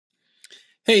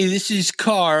Hey, this is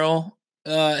Carl.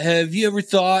 Have you ever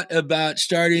thought about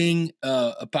starting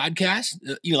a podcast,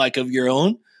 like of your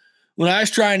own? When I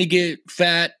was trying to get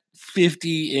Fat,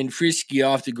 50, and Frisky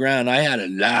off the ground, I had a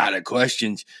lot of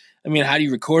questions. I mean, how do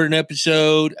you record an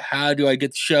episode? How do I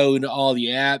get the show into all the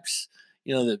apps,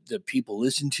 that people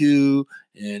listen to?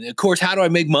 And of course, how do I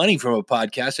make money from a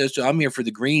podcast? I'm here for the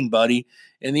green, buddy.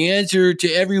 And the answer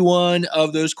to every one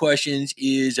of those questions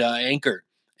is Anchor.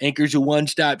 Anchor's a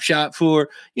one-stop shop for,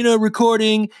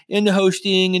 recording and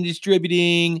hosting and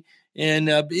distributing. And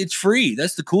it's free.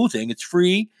 That's the cool thing. It's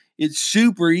free. It's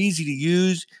super easy to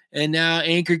use. And now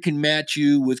Anchor can match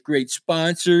you with great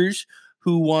sponsors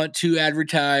who want to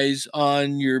advertise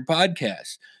on your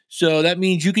podcast. So that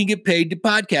means you can get paid to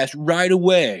podcast right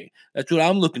away. That's what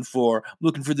I'm looking for. I'm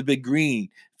looking for the big green.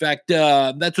 In fact,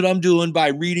 that's what I'm doing by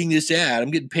reading this ad.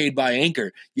 I'm getting paid by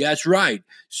Anchor. Yeah, that's right.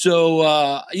 So,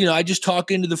 I just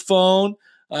talk into the phone,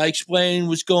 explain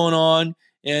what's going on.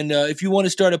 And if you want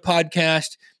to start a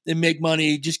podcast and make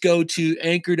money, just go to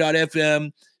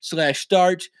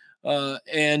anchor.fm/start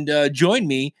and join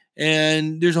me.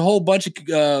 And there's a whole bunch of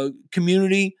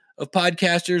community of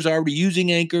podcasters already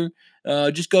using Anchor.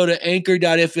 Just go to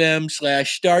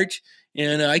anchor.fm/start.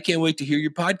 And I can't wait to hear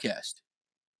your podcast.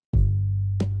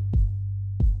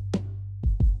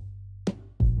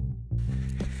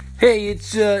 Hey,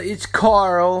 it's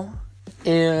Carl,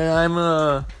 and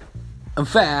I'm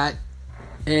fat,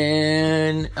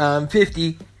 and I'm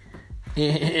 50,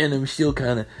 and I'm still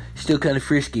kind of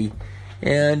frisky,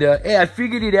 and hey, I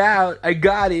figured it out. I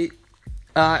got it.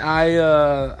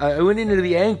 I went into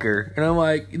the Anchor, and I'm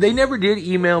like, they never did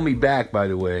email me back, by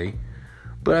the way,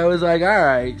 but I was like, all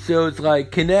right, so it's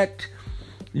like connect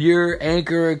your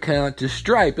Anchor account to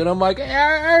Stripe, and I'm like, hey,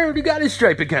 I already got a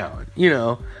Stripe account,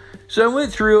 So I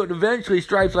went through it, and eventually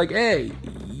Stripe's like, hey,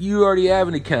 you already have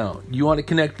an account. You want to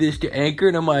connect this to Anchor?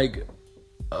 And I'm like,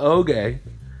 okay.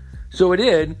 So I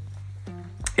did.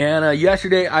 And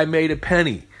yesterday I made a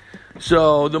penny.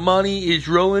 So the money is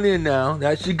rolling in now.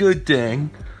 That's a good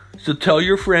thing. So tell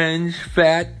your friends,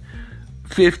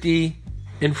 Fat50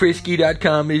 and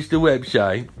Frisky.com is the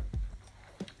website.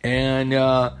 And,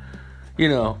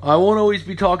 I won't always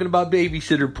be talking about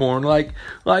babysitter porn. Like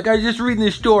I was just reading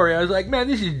this story. I was like, man,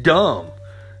 this is dumb.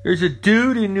 There's a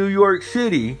dude in New York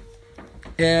City,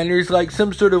 and there's like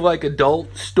some sort of like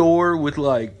adult store with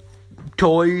like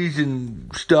toys and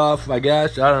stuff, I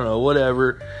guess. I don't know,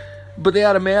 whatever. But they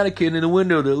had a mannequin in the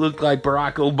window that looked like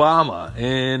Barack Obama.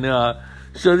 And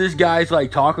so this guy's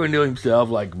like talking to himself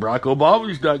like, Barack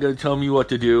Obama's not going to tell me what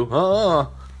to do.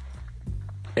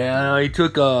 And he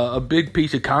took a big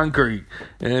piece of concrete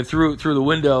and threw it through the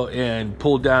window and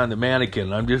pulled down the mannequin.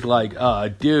 And I'm just like,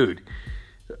 dude,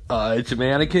 it's a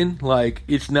mannequin? Like,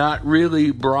 it's not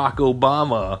really Barack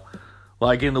Obama,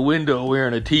 like, in the window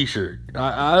wearing a t-shirt.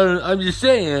 I'm just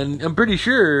saying, I'm pretty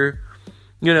sure,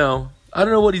 I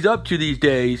don't know what he's up to these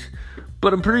days,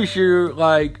 but I'm pretty sure,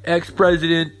 like,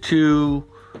 ex-president to,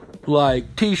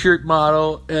 like, t-shirt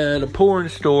model at a porn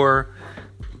store,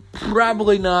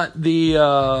 probably not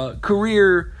the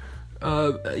career,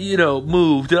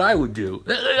 move that I would do.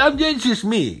 It's just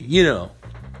me,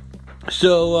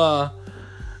 So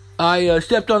I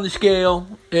stepped on the scale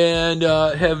and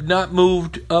have not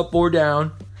moved up or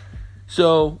down.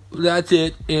 So that's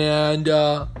it. And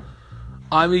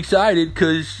I'm excited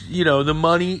because, the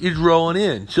money is rolling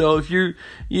in. So if you're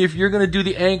going to do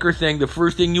the Anchor thing, the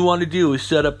first thing you want to do is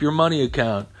set up your money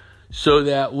account. So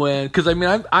that because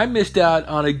I missed out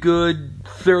on a good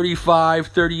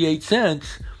 38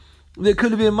 cents that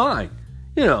could have been mine,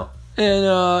 and,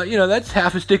 that's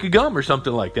half a stick of gum or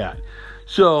something like that.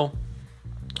 So,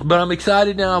 but I'm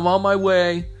excited now. I'm on my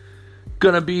way.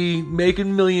 Gonna be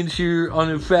making millions here on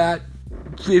the Fat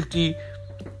 50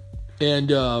 and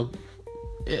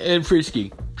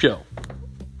Frisky show.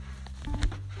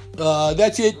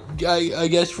 That's it, I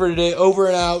guess, for today. Over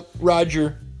and out.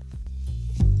 Roger.